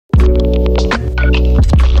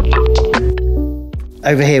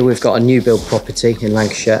Over here we've got a new build property in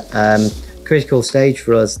Lancashire. Critical stage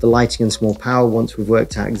for us, the lighting and small power, once we've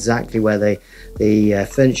worked out exactly where the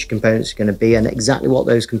furniture components are going to be and exactly what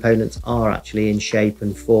those components are actually in shape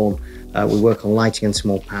and form. We work on lighting and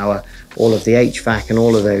small power, all of the HVAC and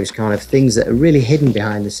all of those kind of things that are really hidden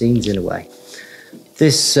behind the scenes in a way.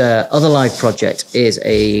 This other live project is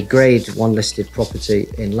a Grade 1 listed property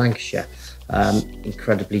in Lancashire.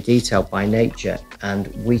 Incredibly detailed by nature,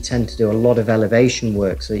 and we tend to do a lot of elevation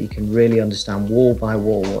work so that you can really understand wall by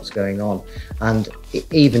wall what's going on, and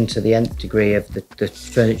even to the nth degree of the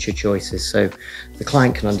furniture choices, so the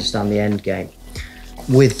client can understand the end game.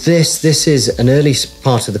 With this is an early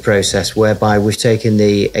part of the process whereby we've taken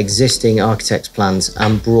the existing architect's plans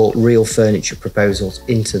and brought real furniture proposals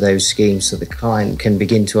into those schemes so the client can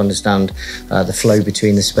begin to understand the flow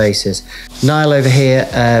between the spaces. Niall over here,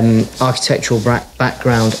 architectural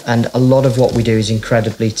background, and a lot of what we do is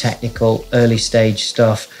incredibly technical, early stage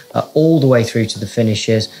stuff, all the way through to the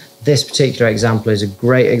finishes. This particular example is a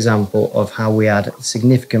great example of how we add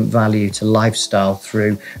significant value to lifestyle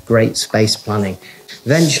through great space planning.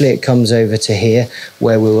 Eventually it comes over to here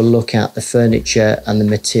where we will look at the furniture and the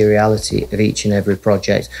materiality of each and every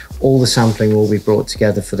project. All the sampling will be brought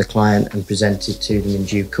together for the client and presented to them in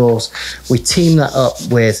due course. We team that up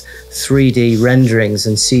with 3D renderings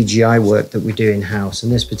and CGI work that we do in-house,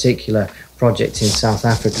 and this particular project in South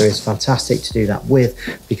Africa is fantastic to do that with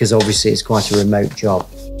because obviously it's quite a remote job.